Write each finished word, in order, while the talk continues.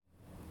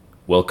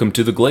Welcome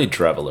to The Glade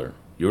Traveler.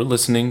 You're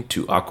listening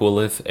to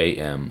Aqualith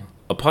AM,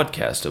 a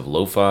podcast of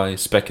lo-fi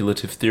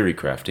speculative theory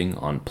crafting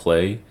on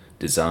play,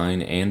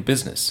 design, and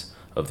business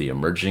of the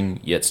emerging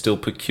yet still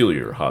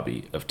peculiar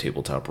hobby of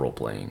tabletop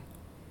role-playing.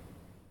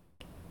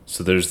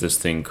 So there's this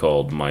thing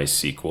called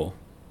MySQL,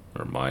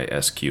 or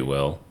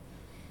MySQL.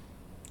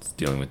 It's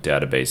dealing with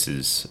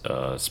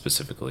databases,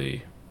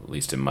 specifically, at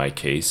least in my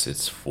case,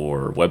 it's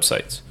for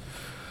websites.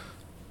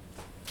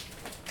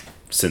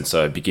 Since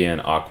I began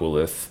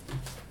Aqualith,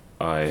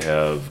 I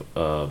have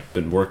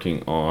been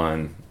working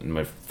on, in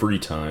my free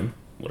time,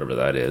 whatever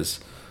that is,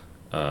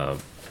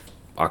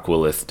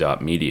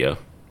 aqualith.media,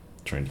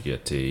 trying to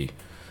get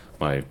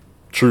my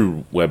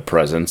true web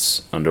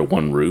presence under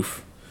one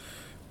roof.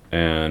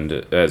 And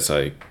as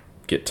I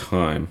get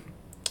time,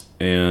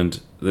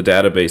 and the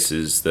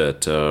databases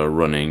that are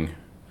running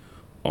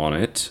on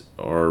it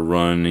are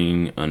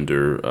running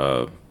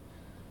under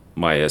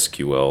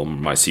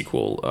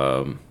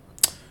MySQL.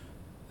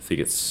 I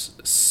think it's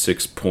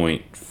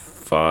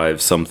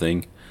 6.5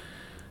 something.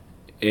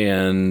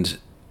 And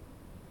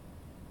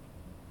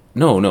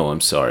no,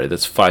 I'm sorry.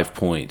 That's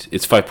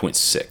it's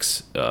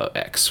 5.6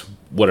 x,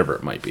 whatever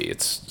it might be. I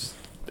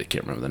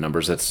can't remember the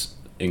numbers. That's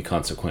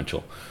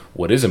inconsequential.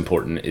 What is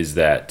important is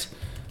that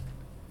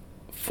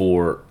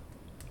for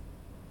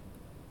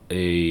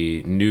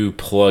a new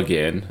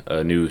plugin,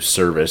 a new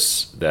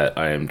service that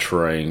I am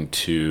trying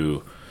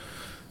to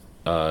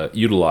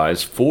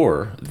utilize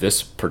for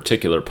this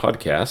particular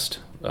podcast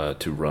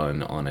to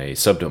run on a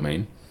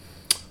subdomain,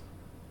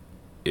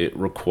 it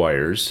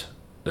requires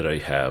that I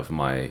have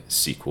my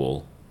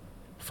SQL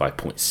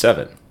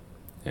 5.7,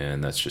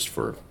 and that's just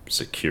for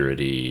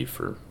security,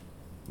 for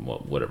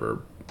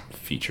whatever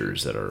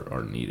features that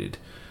are needed.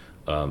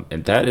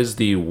 And that is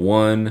the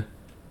one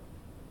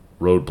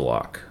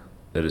roadblock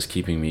that is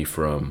keeping me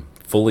from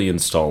fully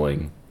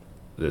installing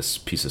this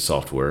piece of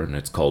software, and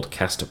it's called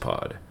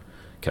Castopod.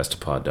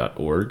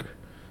 Castopod.org.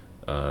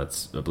 I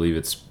believe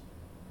it's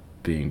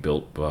being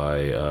built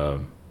by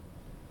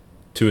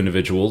two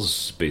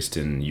individuals based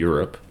in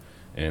Europe,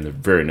 and they're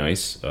very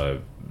nice.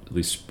 I've at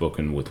least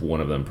spoken with one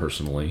of them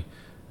personally,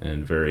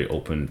 and very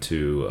open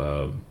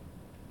to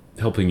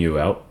helping you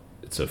out.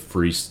 It's a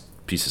free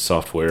piece of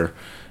software,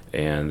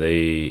 and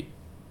it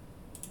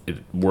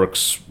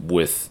works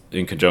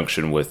in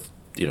conjunction with,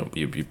 you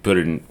put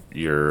it in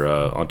your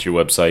onto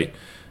your website,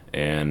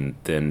 and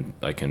then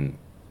I can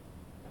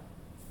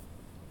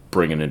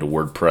bring it into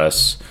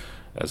WordPress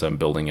as I'm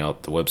building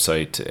out the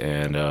website.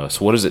 And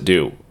so what does it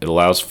do? It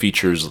allows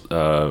features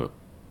for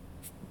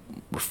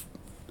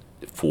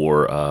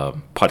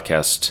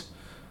podcast,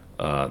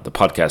 the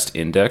podcast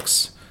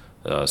index,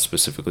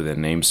 specifically the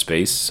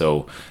namespace.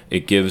 So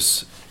it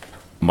gives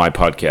my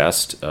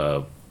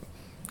podcast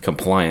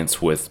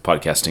compliance with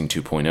Podcasting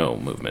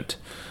 2.0 movement.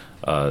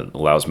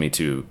 Allows me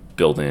to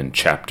build in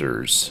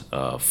chapters,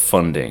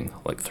 funding,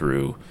 like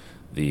through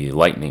the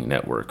Lightning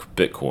Network,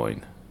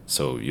 Bitcoin.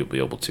 So you'll be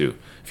able to,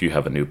 if you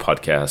have a new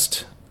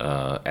podcast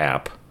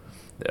app,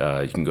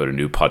 you can go to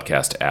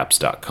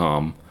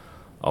newpodcastapps.com.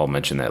 I'll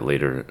mention that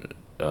later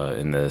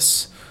in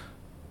this.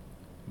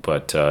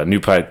 But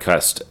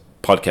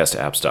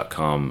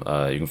newpodcastapps.com,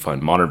 you can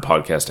find modern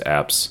podcast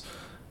apps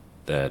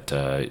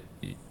that,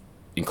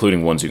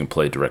 including ones you can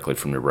play directly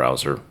from your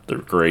browser. They're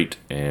great,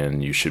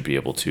 and you should be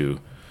able to,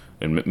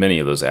 and many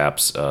of those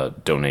apps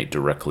donate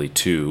directly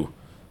to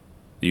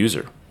the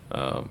user.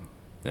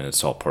 And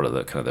it's all part of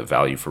the kind of the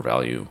value for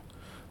value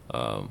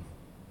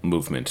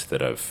movement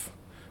that I've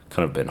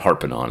kind of been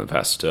harping on in the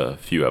past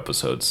few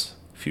episodes,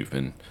 if you've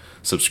been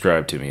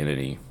subscribed to me in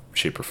any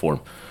shape or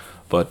form.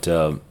 But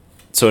so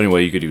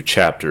anyway, you could do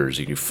chapters,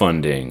 you could do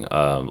funding,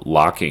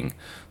 locking.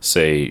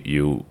 Say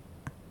you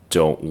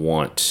don't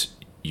want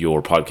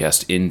your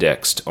podcast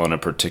indexed on a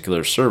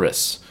particular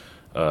service.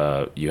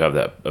 You have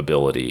that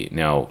ability.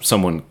 Now,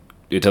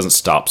 it doesn't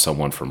stop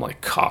someone from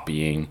like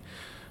copying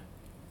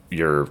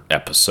your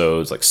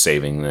episodes, like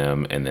saving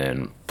them and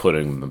then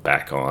putting them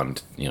back on,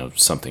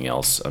 something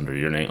else under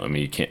your name. I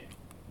mean,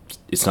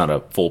 it's not a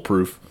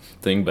foolproof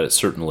thing, but it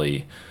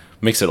certainly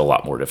makes it a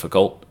lot more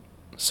difficult.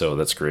 So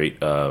that's great.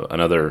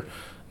 Another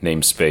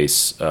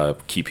namespace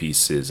key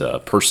piece is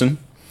person.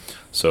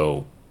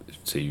 So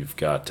you've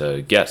got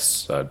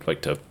guests. I'd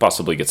like to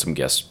possibly get some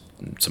guests,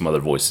 some other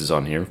voices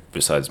on here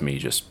besides me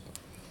just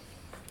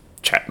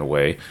chatting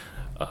away,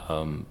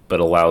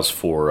 but allows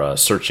for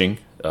searching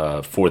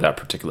for that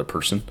particular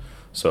person.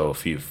 So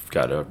if you've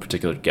got a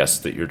particular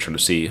guest that you're trying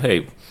to see,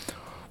 hey,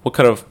 what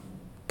kind of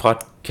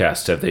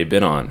podcast have they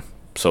been on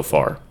so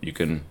far? You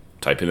can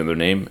type in their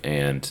name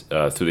and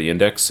through the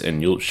index,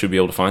 and you should be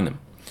able to find them.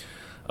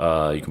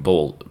 You can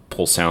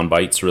pull sound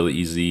bites really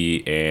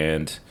easy,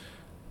 and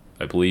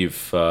I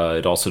believe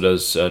it also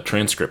does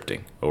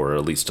transcripting, or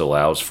at least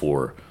allows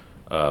for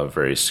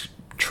various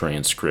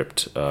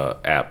transcript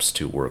apps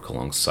to work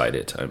alongside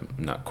it. I'm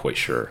not quite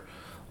sure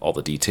all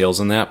the details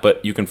in that,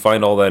 but you can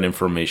find all that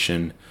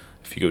information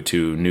if you go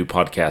to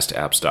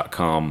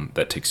newpodcastapps.com.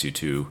 That takes you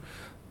to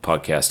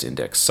podcast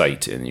index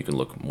site, and you can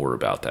look more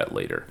about that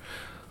later.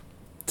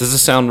 Does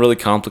this sound really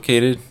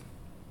complicated?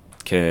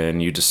 Can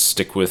you just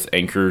stick with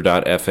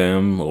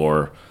Anchor.fm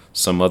or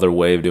some other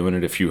way of doing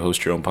it if you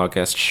host your own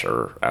podcast?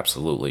 Sure,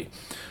 absolutely.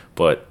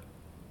 But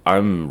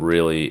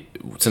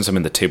since I'm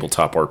in the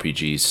tabletop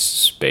RPG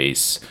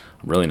space,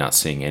 I'm really not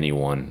seeing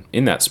anyone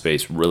in that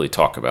space really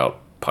talk about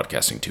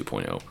podcasting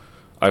 2.0.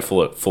 I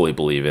fully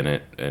believe in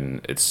it,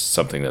 and it's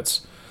something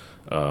that's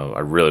I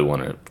really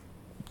want to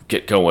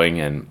get going.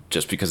 And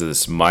just because of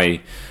this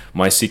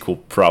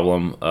MySQL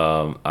problem,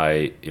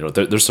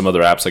 there's some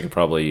other apps I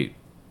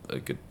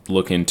could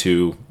look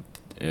into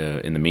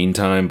in the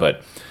meantime,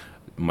 but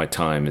my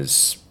time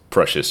is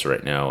precious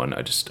right now, and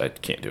I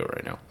can't do it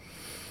right now.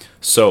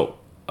 So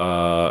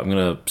I'm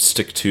gonna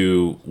stick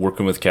to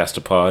working with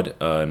Castopod,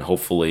 and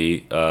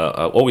hopefully.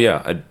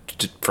 I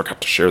forgot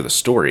to share the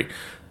story.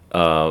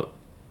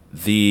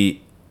 The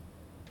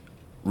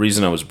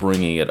reason I was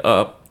bringing it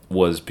up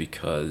was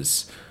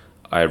because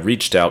I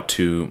reached out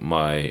to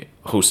my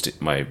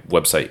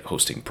website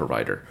hosting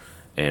provider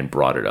and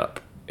brought it up.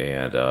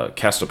 And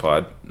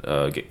Castopod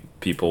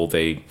people,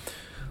 they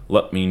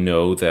let me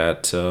know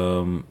that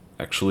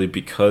actually,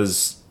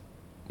 because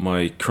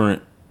my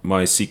current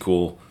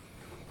MySQL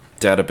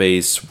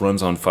database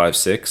runs on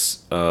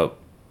 5.6,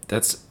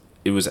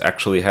 it was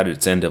actually had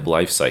its end of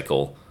life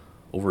cycle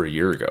over a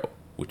year ago,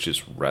 which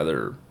is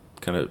rather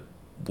kind of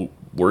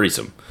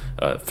worrisome.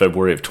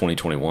 February of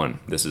 2021.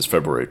 This is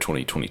February of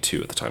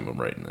 2022 at the time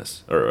I'm writing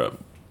this or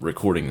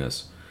recording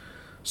this.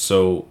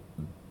 So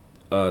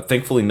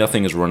thankfully,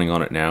 nothing is running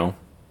on it now.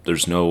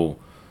 There's no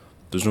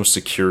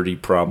security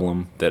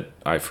problem that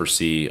I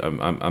foresee.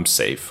 I'm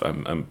safe.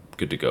 I'm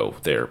good to go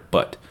there.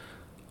 But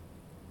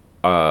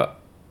better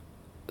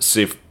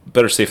safe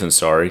than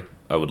sorry.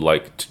 I would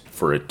like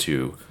for it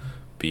to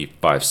be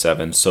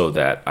 5.7 so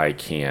that I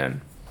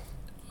can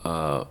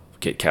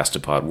get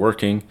Castopod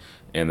working,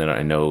 and then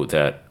I know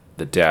that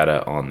the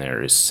data on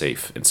there is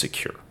safe and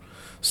secure.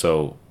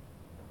 So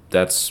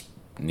that's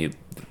it.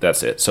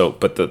 So,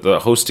 but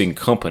the hosting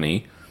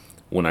company,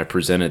 when I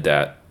presented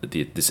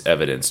this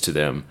evidence to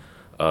them,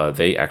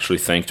 they actually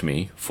thanked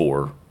me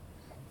for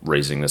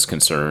raising this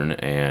concern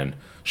and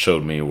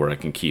showed me where I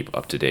can keep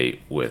up to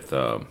date with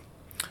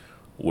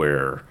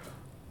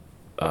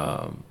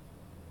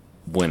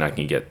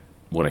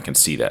when I can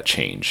see that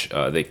change.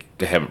 They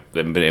haven't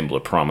been able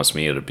to promise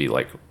me it'll be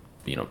like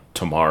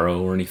tomorrow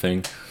or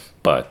anything,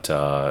 but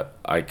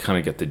I kind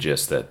of get the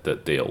gist that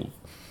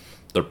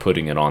they're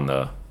putting it on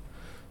the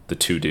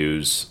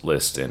to-dos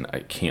list, and I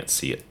can't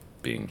see it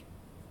being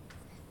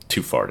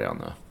too far down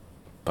the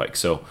pike.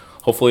 So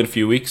hopefully in a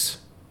few weeks,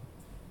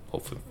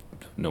 hopefully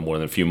no more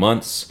than a few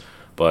months.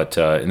 But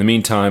in the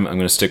meantime, I'm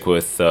going to stick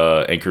with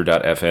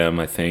Anchor.fm,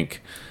 I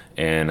think,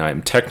 and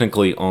I'm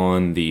technically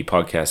on the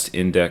podcast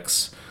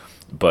index,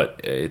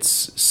 but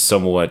it's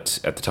somewhat,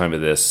 at the time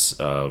of this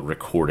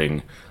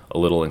recording, a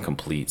little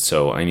incomplete.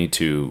 So I need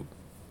to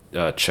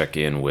check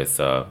in with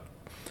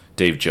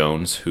Dave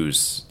Jones,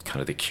 who's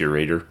kind of the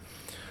curator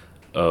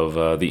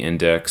of the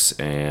index,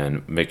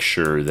 and make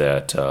sure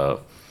that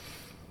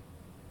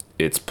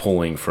it's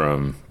pulling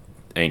from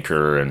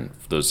Anchor and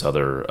those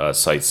other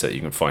sites that you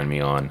can find me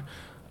on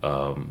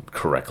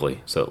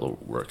correctly, so it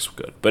works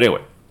good. But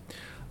anyway,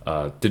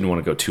 didn't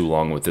want to go too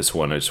long with this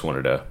one. I just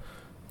wanted to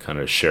kind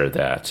of share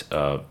that.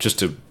 Just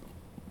to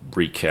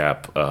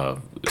recap,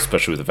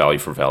 especially with the value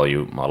for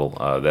value model,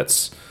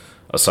 that's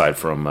aside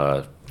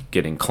from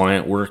getting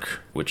client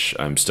work, which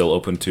I'm still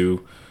open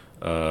to,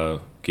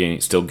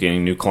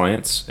 gaining new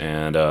clients,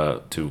 and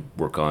to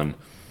work on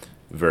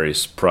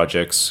various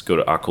projects. Go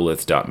to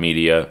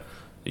aqualith.media.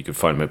 You can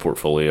find my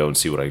portfolio and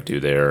see what I do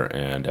there,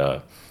 and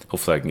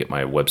hopefully I can get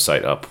my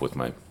website up with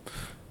my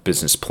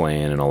business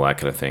plan and all that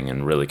kind of thing,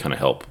 and really kind of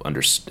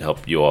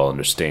help you all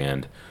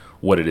understand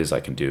what it is I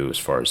can do as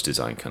far as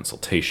design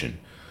consultation.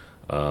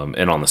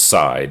 And on the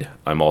side,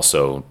 I'm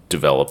also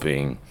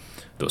developing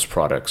those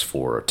products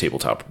for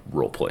tabletop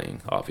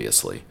role-playing,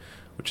 obviously,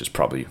 which is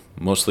probably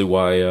mostly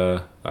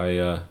why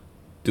I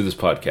do this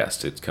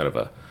podcast. It's kind of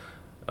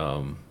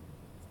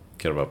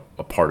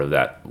a part of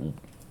that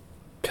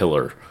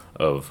pillar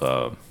of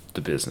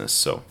the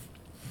business.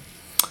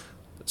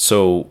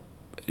 So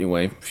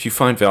anyway, if you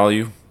find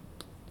value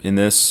in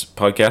this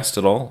podcast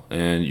at all,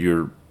 and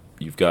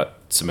you've got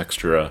some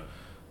extra,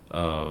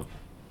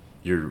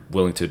 you're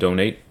willing to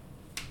donate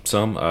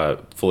some,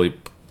 fully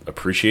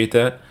appreciate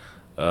that.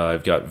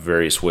 I've got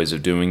various ways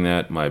of doing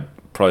that.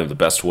 Probably the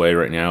best way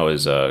right now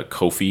is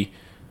Ko-fi.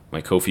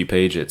 My Ko-fi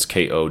page, it's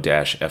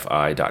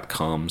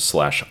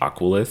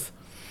ko-fi.com/aqualith.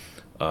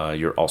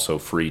 You're also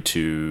free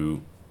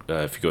to,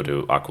 if you go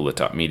to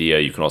aqualith.media,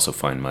 you can also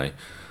find my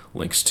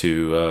links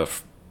to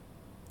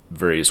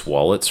various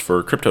wallets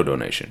for crypto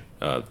donation.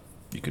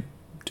 You could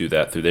do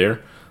that through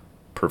there.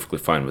 Perfectly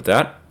fine with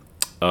that.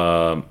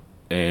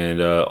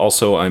 And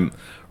also, I'm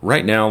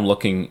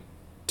looking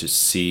to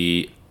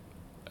see.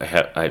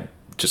 I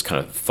just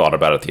kind of thought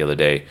about it the other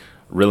day.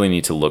 Really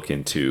need to look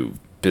into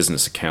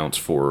business accounts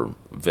for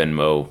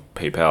Venmo,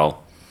 PayPal,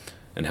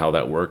 and how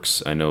that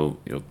works. I know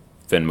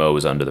Venmo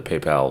is under the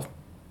PayPal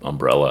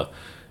umbrella,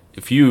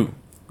 if you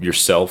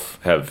yourself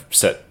have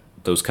set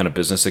those kind of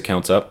business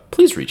accounts up,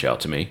 please reach out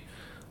to me.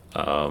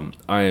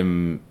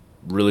 I'm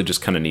really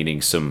just kind of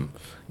needing some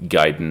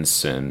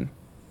guidance and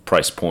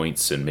price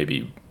points and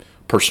maybe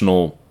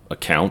personal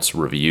accounts,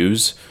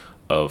 reviews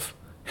of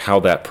how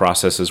that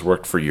process has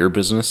worked for your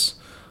business,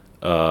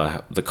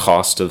 the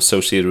cost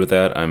associated with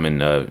that. I'm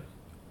in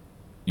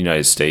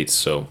United States,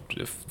 so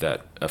if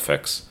that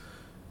affects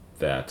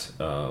that,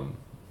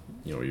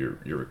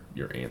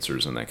 your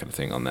answers and that kind of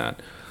thing on that,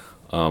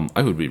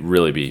 I would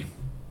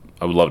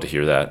I would love to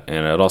hear that,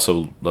 and I'd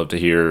also love to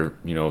hear,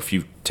 if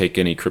you take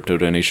any crypto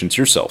donations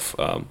yourself,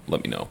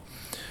 let me know.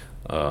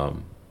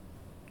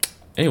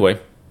 Anyway,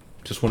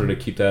 just wanted to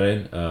keep that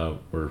in.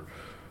 We're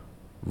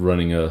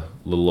running a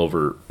little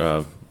over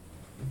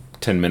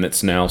 10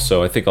 minutes now,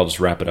 so I think I'll just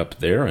wrap it up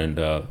there, and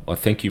I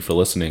thank you for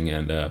listening,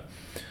 and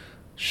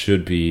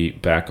should be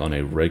back on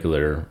a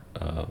regular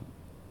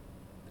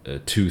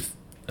Thursday,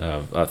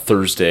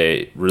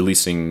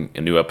 releasing a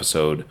new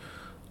episode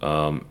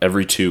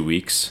every 2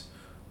 weeks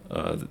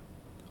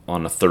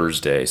on a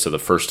Thursday. So the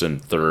first and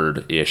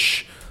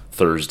third-ish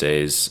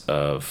Thursdays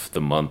of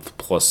the month,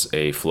 plus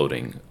a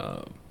floating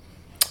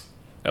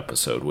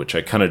episode, which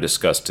I kind of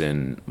discussed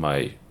in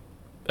my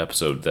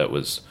episode that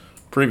was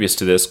previous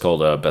to this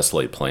called Best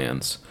Laid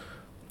Plans,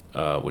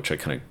 which I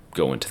kind of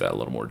go into that a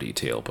little more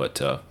detail. But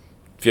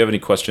if you have any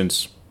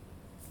questions,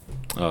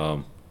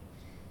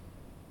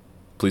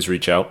 please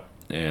reach out.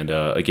 And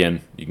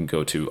again, you can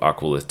go to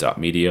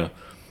aqualith.media.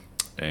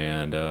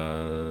 And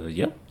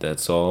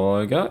that's all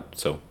I got.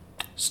 So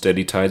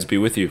steady tides be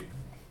with you.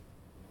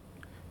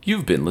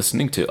 You've been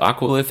listening to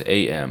Aqualith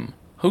AM,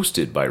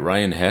 hosted by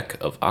Ryan Heck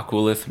of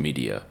Aqualith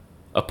Media,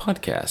 a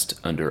podcast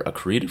under a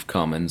Creative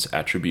Commons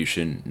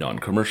Attribution,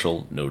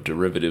 Non-Commercial, No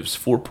Derivatives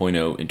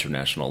 4.0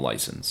 international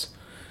license.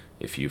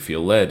 If you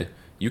feel led,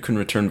 you can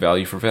return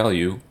value for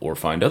value or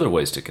find other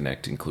ways to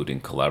connect, including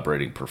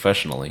collaborating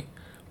professionally,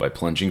 by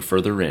plunging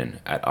further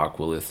in at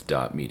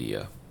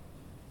aqualith.media.